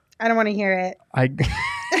 Whatever. I don't want to hear it. I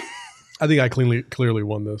I think I clearly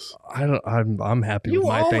won this. I'm happy You with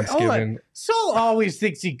my always- hold on. Thanksgiving. Sol always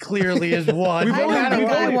thinks he clearly has won. We've I only- don't think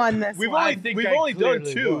we've I only- won this We've one. only, I think we've I only done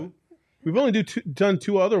clearly 2. won. We've only done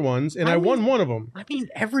 2 other ones, and I won one of them. I mean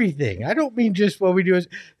everything. I don't mean just what we do as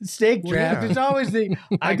steak Well, draft. yeah. It's always the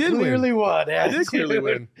I did win. clearly won. I did clearly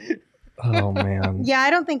win. Oh man. Yeah,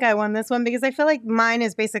 I don't think I won this one because I feel like mine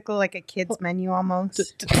is basically like a kid's menu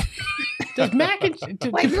almost. Does mac and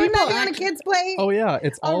Like wouldn't that be on a kid's plate? Oh yeah,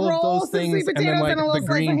 it's A all roll, of those some things, sweet and then potatoes, like and a little the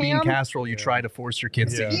slice green of bean ham. casserole you try to force your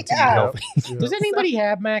kids to Yeah. eat to Yeah. eat healthy. Does anybody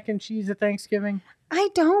have mac and cheese at Thanksgiving? I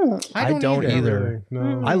don't. I don't either.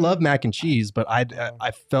 No. I love mac and cheese, but I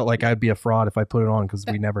felt like I'd be a fraud if I put it on because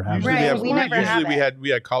we never have Usually it. Right, we have, we never have usually it. we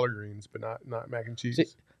had collard greens, but not mac and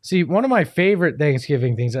cheese. See, one of my favorite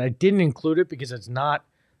Thanksgiving things, I didn't include it because it's not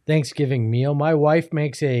Thanksgiving meal. My wife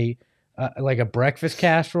makes a like a breakfast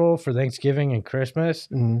casserole for Thanksgiving and Christmas.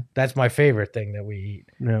 Mhm. That's my favorite thing that we eat.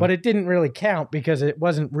 Yeah. But it didn't really count because it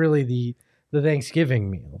wasn't really the Thanksgiving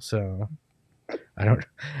meal. So I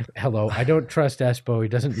don't trust Espo. He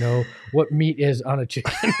doesn't know what meat is on a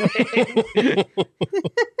chicken wing.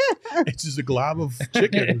 It's just a glob of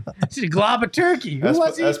chicken. It's a glob of turkey. Who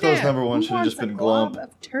wants to eat Espo's that? number 1 Who should have wants just a been glob glump.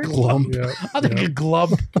 of turkey? Glump. Yeah. I'll take a glub,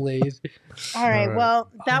 please. All right. All right. Well,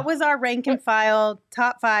 that was our rank and file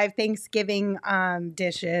top 5 Thanksgiving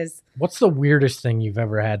dishes. What's the weirdest thing you've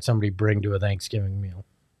ever had somebody bring to a Thanksgiving meal?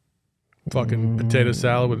 Fucking potato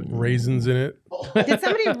salad with raisins in it. Did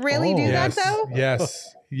somebody really do yes, that though?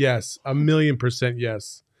 yes, 1,000,000%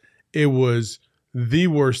 yes. It was the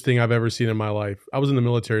worst thing I've ever seen in my life. I was in the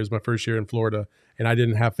military. It was my first year in Florida, and I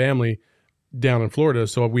didn't have family down in Florida,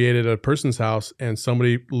 so we ate at a person's house, and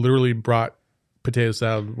somebody literally brought potato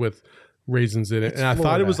salad with raisins in it, and I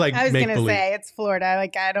thought it was like I was make gonna believe. say it's Florida.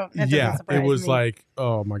 Like I don't. That Yeah, doesn't surprise it was me. like,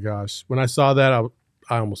 oh my gosh. When I saw that,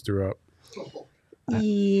 I almost threw up.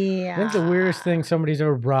 Yeah. I think the weirdest thing somebody's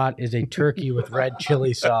ever brought is a turkey with red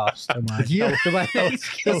chili sauce to my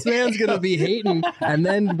This man's gonna be hating, and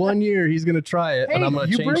then one year he's gonna try it, and I'm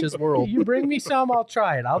gonna change his world. You bring me some, I'll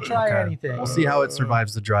try it. I'll try Okay. anything. We'll see how it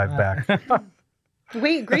survives the drive back.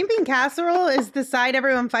 Wait, green bean casserole is the side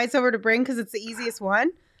everyone fights over to bring because it's the easiest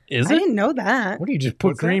one? Is I it? didn't know that. What do you just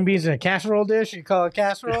put green beans in a casserole dish? You call it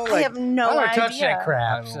casserole? I have no I don't idea. touch that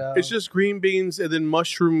crap. So. It's just green beans and then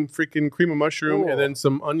freaking cream of mushroom, and then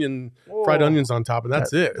some fried onions on top, and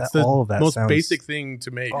that's it. It's the all of that most sounds- basic thing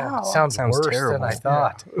to make. Oh. sounds worse terrible. than I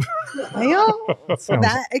thought. Well, Sounds-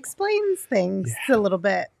 that explains things a little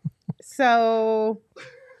bit. So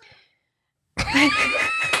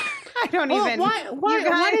I don't even. Why You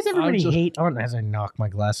guys- does everybody I'm just- hate on? As I knock my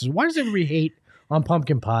glasses, why does everybody hate on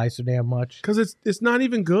pumpkin pie so damn much? Because it's not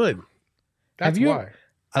even good. That's Have you- why.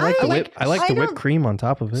 I like I the like- whip. I like I the whipped don't- cream on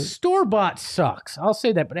top of it. Store bought sucks. I'll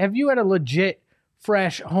say that. But have you had a legit,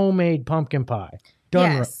 fresh, homemade pumpkin pie?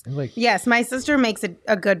 Yes. Like Yes, my sister makes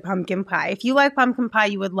a good pumpkin pie. If you like pumpkin pie,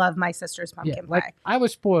 you would love my sister's pumpkin like pie. I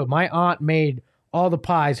was spoiled. My aunt made all the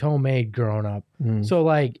pies homemade growing up. So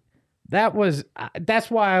like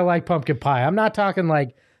that's why I like pumpkin pie. I'm not talking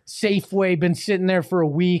like Safeway been sitting there for a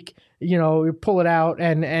week, you pull it out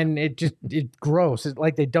and it's gross. It's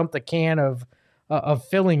like they dumped a can of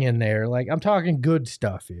filling in there. Like I'm talking good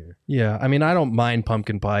stuff here. Yeah, I mean, I don't mind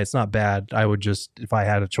pumpkin pie. It's not bad. I would just, if I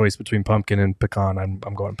had a choice between pumpkin and pecan, I'm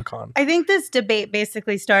going pecan. I think this debate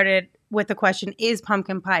basically started with the question, is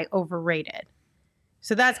pumpkin pie overrated?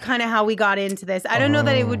 So that's kind of how we got into this. I don't know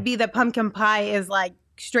that it would be that pumpkin pie is like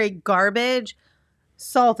straight garbage.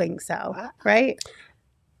 Saul thinks so, right?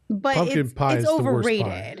 But Pumpkin pie it's is the worst overrated.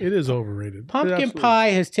 pie. It is overrated. Pumpkin Absolutely. pie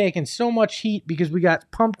has taken so much heat because we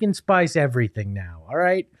got pumpkin spice everything now. All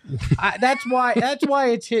right, that's why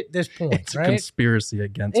it's hit this point. It's a right? conspiracy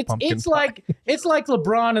against pumpkin It's pie. it's like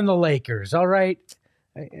LeBron and the Lakers. All right.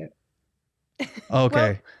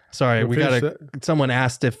 Okay. Sorry, we Finish got someone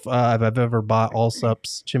asked if I've ever bought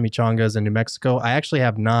Allsup's chimichangas in New Mexico. I actually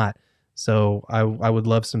have not. So I would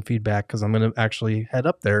love some feedback because I'm going to actually head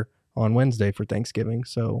up there on Wednesday for Thanksgiving.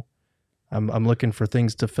 So I'm looking for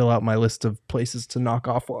things to fill out my list of places to knock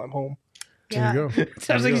off while I'm home. Yeah. There you go.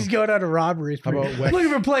 Sounds like he's going on a robbery spree. How about Wex?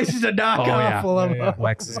 Looking for places to knock Oh, off yeah. while I'm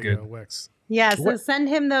Wex is good. Yeah, Wex. Yeah, so send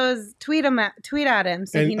him those, tweet at him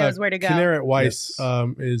so he knows where to go. Kinneret Weiss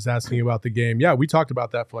is asking about the game. Yeah, we talked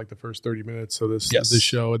about that for like the first 30 minutes of this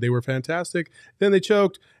show. They were fantastic. Then they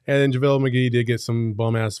choked, and then JaVale McGee did get some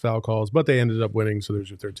bum-ass foul calls, but they ended up winning, so there's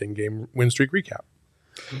your 13-game win streak recap.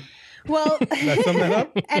 Well, That sum that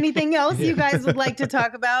up? anything else you guys would like to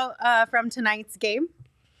talk about from tonight's game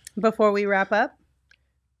before we wrap up?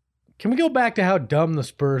 Can we go back to how dumb the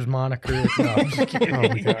Spurs moniker is? No, I'm just kidding. Oh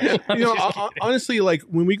my gosh. Honestly, like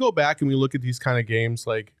when we go back and we look at these kind of games,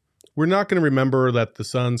 like we're not going to remember that the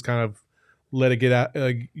Suns kind of let it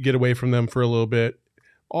get away from them for a little bit.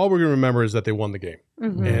 All we're going to remember is that they won the game,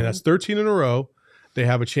 and that's 13 in a row. They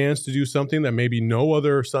have a chance to do something that maybe no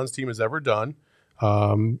other Suns team has ever done.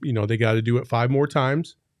 They got to do it 5 more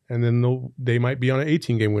times, and then they might be on an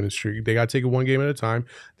 18-game winning streak. They got to take it one game at a time.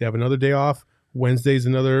 They have another day off. Wednesday's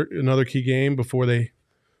another key game before they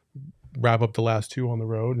wrap up the last 2 on the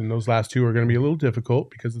road, and those last 2 are going to be a little difficult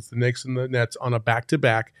because it's the Knicks and the Nets on a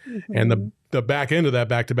back-to-back, and the back end of that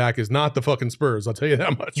back-to-back is not the fucking Spurs. I'll tell you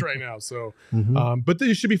that much right now. So, but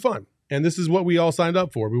this should be fun, and this is what we all signed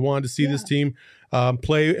up for. We wanted to see this team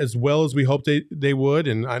play as well as we hoped they would,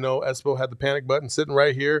 and I know Espo had the panic button sitting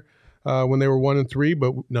right here when they were 1-3,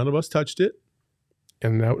 but none of us touched it.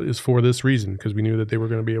 And that is for this reason, because we knew that they were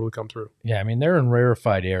going to be able to come through. Yeah, I mean, they're in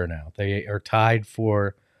rarefied air now. They are tied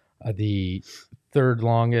for the third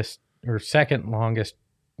longest win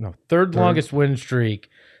streak,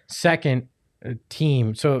 second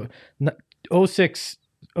team. So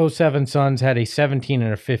 06-07 Suns had a 17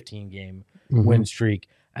 and a 15 game win streak.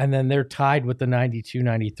 And then they're tied with the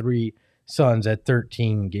 92-93 Suns at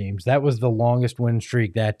 13 games. That was the longest win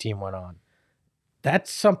streak that team went on.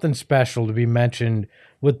 That's something special to be mentioned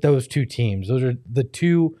with those two teams. Those are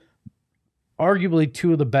arguably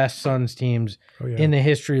two of the best Suns teams in the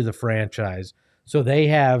history of the franchise. So they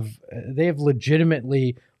have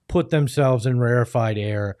legitimately put themselves in rarefied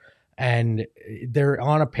air, and they're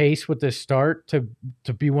on a pace with this start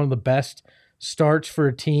to be one of the best starts for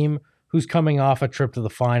a team who's coming off a trip to the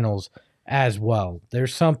finals as well.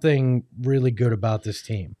 There's something really good about this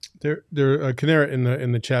team. Kinneret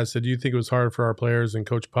in the chat said, "Do you think it was hard for our players and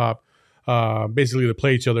Coach Pop basically to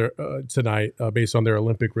play each other tonight based on their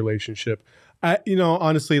Olympic relationship?"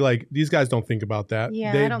 Honestly, like these guys don't think about that.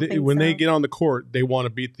 Yeah, I don't think when they so. get on the court, they want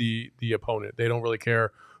to beat the opponent. They don't really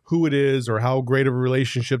care who it is or how great of a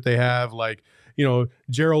relationship they have. Like, you know,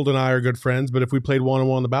 Gerald and I are good friends, but if we played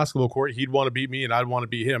one-on-one on the basketball court, he'd want to beat me and I'd want to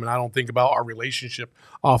beat him. And I don't think about our relationship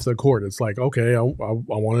off the court. It's like, okay, I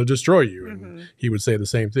want to destroy you. And he would say the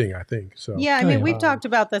same thing, I think. So Yeah, I mean, we've talked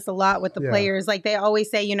about this a lot with the players. Like, they always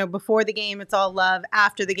say, you know, before the game, it's all love.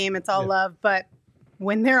 After the game, it's all love. But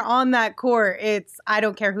when they're on that court, it's, I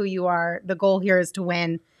don't care who you are. The goal here is to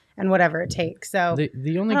win and whatever it takes. So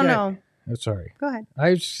the only I don't guy. know. Oh, sorry. Go ahead.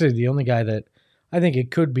 I just say the only guy that I think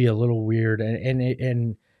it could be a little weird,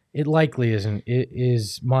 and it likely isn't, it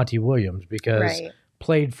is Monty Williams, because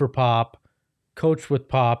played for Pop, coached with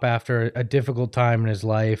Pop after a difficult time in his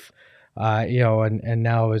life, you know, and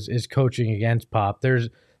now is coaching against Pop. There's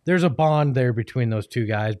a bond there between those two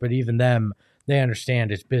guys, but even them, they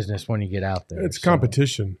understand it's business when you get out there. It's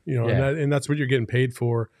competition, you know, and that's what you're getting paid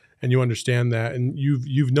for, and you understand that, and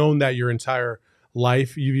you've known that your entire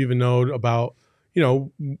life. You've even known about, you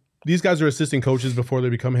know, these guys are assistant coaches before they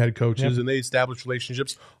become head coaches, and they establish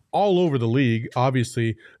relationships all over the league,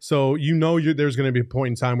 obviously. So you know there's going to be a point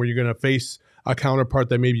in time where you're going to face a counterpart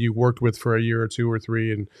that maybe you worked with for a year or two or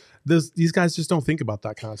three, and these guys just don't think about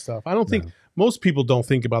that kind of stuff. I don't think most people don't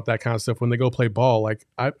think about that kind of stuff when they go play ball. Like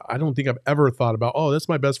I don't think I've ever thought about, oh, that's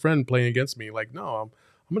my best friend playing against me. Like, no,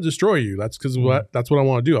 I'm going to destroy you. That's because that's what I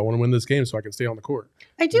want to do. I want to win this game so I can stay on the court.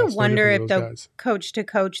 I do wonder if, though, coach to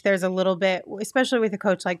coach, there's a little bit, especially with a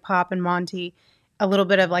coach like Pop and Monty, a little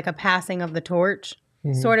bit of like a passing of the torch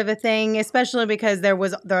sort of a thing, especially because there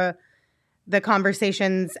was the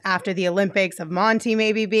conversations after the Olympics of Monty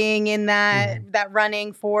maybe being in that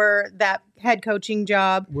running for that head coaching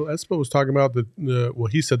job. Well, Espo was talking about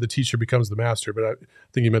he said the teacher becomes the master, but I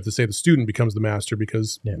think he meant to say the student becomes the master,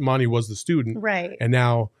 because Monty was the student. Right. And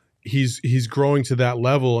now he's growing to that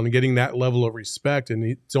level and getting that level of respect, and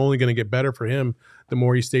it's only going to get better for him the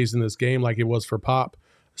more he stays in this game, like it was for Pop.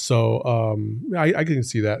 So I can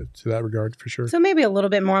see that to that regard for sure. So maybe a little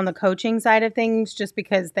bit more on the coaching side of things, just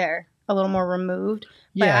because they're a little more removed.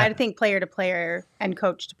 But I think player to player and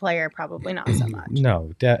coach to player, probably not so much.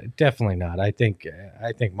 No, definitely not. I think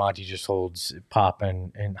Monty just holds Pop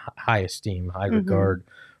in high esteem, high regard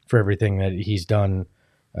for everything that he's done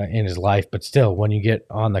in his life. But still, when you get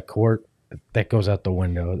on the court, that goes out the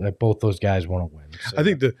window. That both those guys want to win. So. I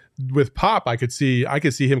think with Pop, I could see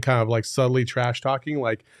him kind of like subtly trash talking,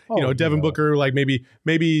 like Devin Booker, like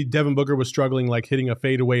maybe Devin Booker was struggling, like hitting a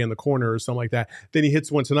fadeaway in the corner or something like that. Then he hits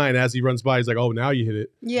one tonight, and as he runs by, he's like, "Oh, now you hit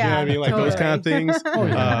it." Yeah, you know what I mean, like totally. those kind of things.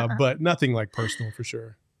 But nothing like personal for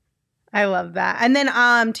sure. I love that. And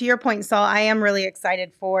then to your point, Saul, I am really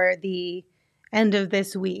excited for the end of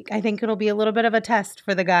this week. I think it'll be a little bit of a test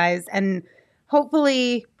for the guys, and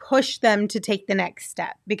hopefully push them to take the next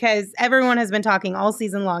step, because everyone has been talking all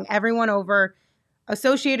season long. Everyone over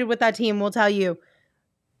associated with that team will tell you,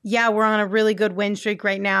 yeah, we're on a really good win streak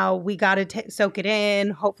right now. We got to soak it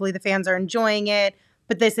in. Hopefully the fans are enjoying it,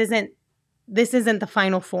 but this isn't the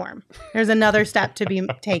final form. There's another step to be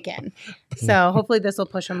taken. So hopefully this will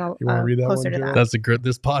push them closer to that. That's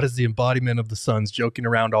this pod is the embodiment of the Suns joking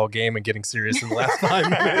around all game and getting serious in the last 5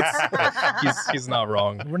 minutes. He's not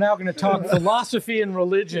wrong. We're now going to talk philosophy and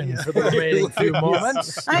religion for the remaining few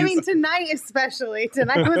moments. I mean, tonight especially.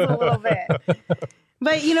 Tonight was a little bit.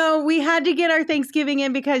 But, we had to get our Thanksgiving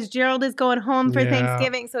in because Gerald is going home for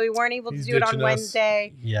Thanksgiving, so we weren't able to do it on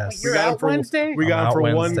Wednesday. Yes. You're out Wednesday? We got him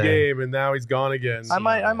for one game, and now he's gone again. I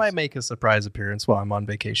might make a surprise appearance while I'm on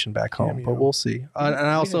vacation back home, but we'll see. And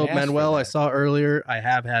I also, Manuel, I saw earlier, I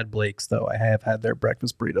have had Blake's, though. I have had their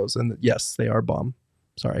breakfast burritos, and yes, they are bomb.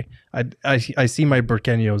 Sorry. I see my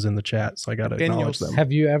Burqueños in the chat, so I got to acknowledge them.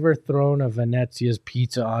 Have you ever thrown a Venezia's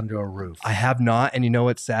pizza onto a roof? I have not. And you know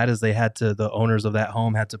what's sad is the owners of that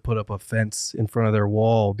home had to put up a fence in front of their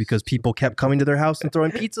wall because people kept coming to their house and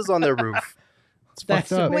throwing pizzas on their roof.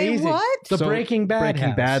 That's amazing. Wait, what? The Breaking Bad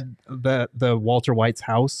house. The Walter White's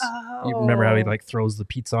house. Oh. You remember how he throws the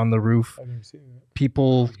pizza on the roof? I've never seen that.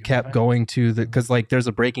 People kept going to because there's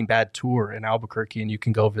a Breaking Bad tour in Albuquerque and you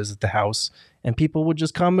can go visit the house, and people would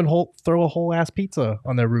just come and throw a whole ass pizza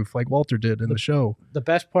on their roof like Walter did in the show. The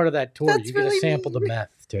best part of that tour, That's you get really to sample the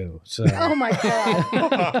meth too. So. Oh my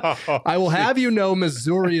God. I will have you know,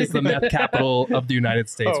 Missouri is the meth capital of the United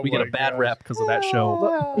States. We get a bad rep because of that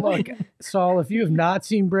show. Look, Saul, if you have not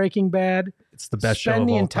seen Breaking Bad, it's the best show of spend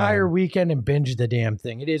the all entire time. weekend and binge the damn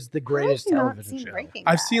thing. It is the greatest television show.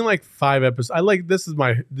 I've seen like 5 episodes. This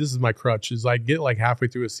is my crutch. Is I get like halfway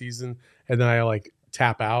through a season and then I like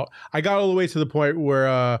tap out. I got all the way to the point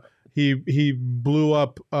where he blew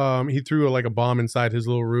up. He threw like a bomb inside his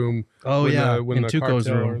little room. Oh when yeah, when in the Tuco's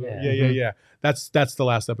cartel room. Yeah. That's the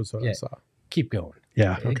last episode I saw. Keep going.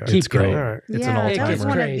 Yeah. Okay. Keep It's great. going. All right. It's an yeah, that all-timer. was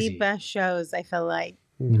one of Crazy. the best shows, I feel like.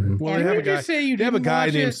 Well, Yeah. they have a Did you guy. say you They have a didn't guy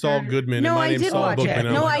watch named it, Saul or- Goodman, No, and my I name's did Saul watch Bookman.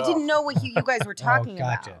 it. No, I didn't know what you guys were talking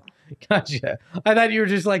gotcha. about. Gotcha. I thought you were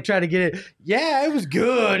just like trying to get it. Yeah, it was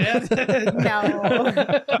good.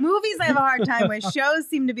 No. Movies I have a hard time with. Shows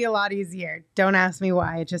seem to be a lot easier. Don't ask me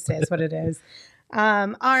why. It just is what it is.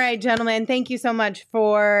 All right, gentlemen. Thank you so much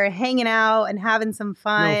for hanging out and having some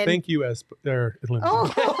fun. No, thank you, Lindsay.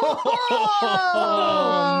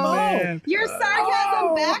 Oh, man. Your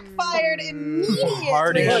sarcasm backfired immediately.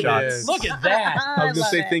 Party Look shots. at it. Look at that. I was going to love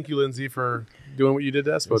say it. thank you, Lindsay, for doing what you did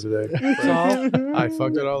to Espo today. Saul, I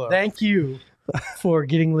fucked it all up. thank you for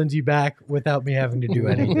getting Lindsay back without me having to do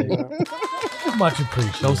anything. Much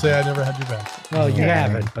appreciated. Don't say I never had your back. Well, you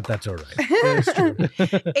haven't, but that's all right. It's true.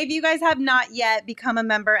 If you guys have not yet become a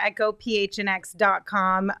member at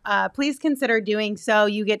gophnx.com, please consider doing so.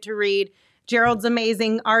 You get to read Gerald's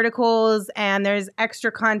amazing articles, and there's extra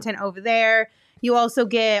content over there. You also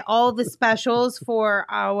get all the specials for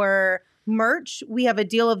our merch. We have a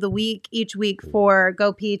deal of the week each week for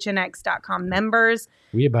gophnx.com members.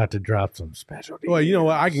 We about to drop some special deals. Well, you know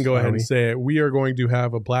what? I can go ahead Sorry. and say it. We are going to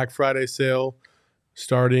have a Black Friday sale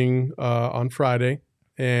starting on Friday,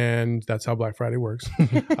 and that's how Black Friday works.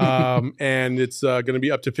 And it's going to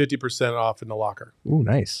be up to 50% off in the locker. Ooh,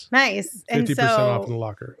 nice. Nice. And 50% off in the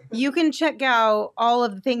locker. you can check out all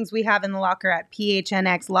of the things we have in the locker at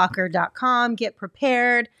phnxlocker.com. Get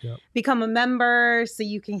prepared, Yep. become a member so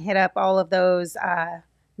you can hit up all of those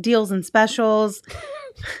deals and specials.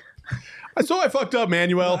 So I fucked up,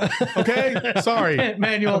 Manuel. Okay? Sorry.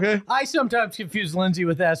 Manuel, Okay. I sometimes confuse Lindsay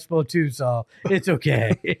with Espo too, so it's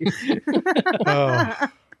okay. Oh.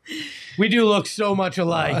 We do look so much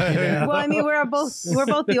alike. You know? Well, I mean, we're both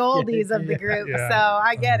the oldies of the group, Yeah. so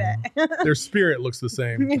I get it. Their spirit looks the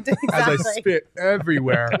same Exactly. as I spit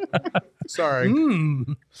everywhere. Sorry.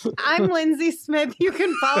 Mm. I'm Lindsay Smith. You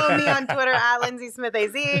can follow me on Twitter at Lindsay Smith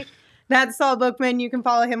AZ. That's Saul Bookman. You can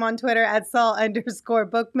follow him on Twitter at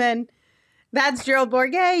Saul_Bookman. That's Gerald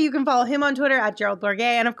Bourget. You can follow him on Twitter at Gerald Bourget.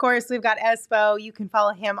 And of course, we've got Espo. You can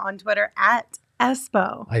follow him on Twitter at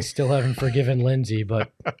Espo. I still haven't forgiven Lindsay,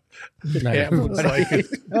 but Yeah, looks like it.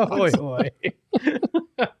 oh, boy.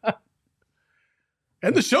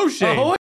 And the show, Shane. Oh,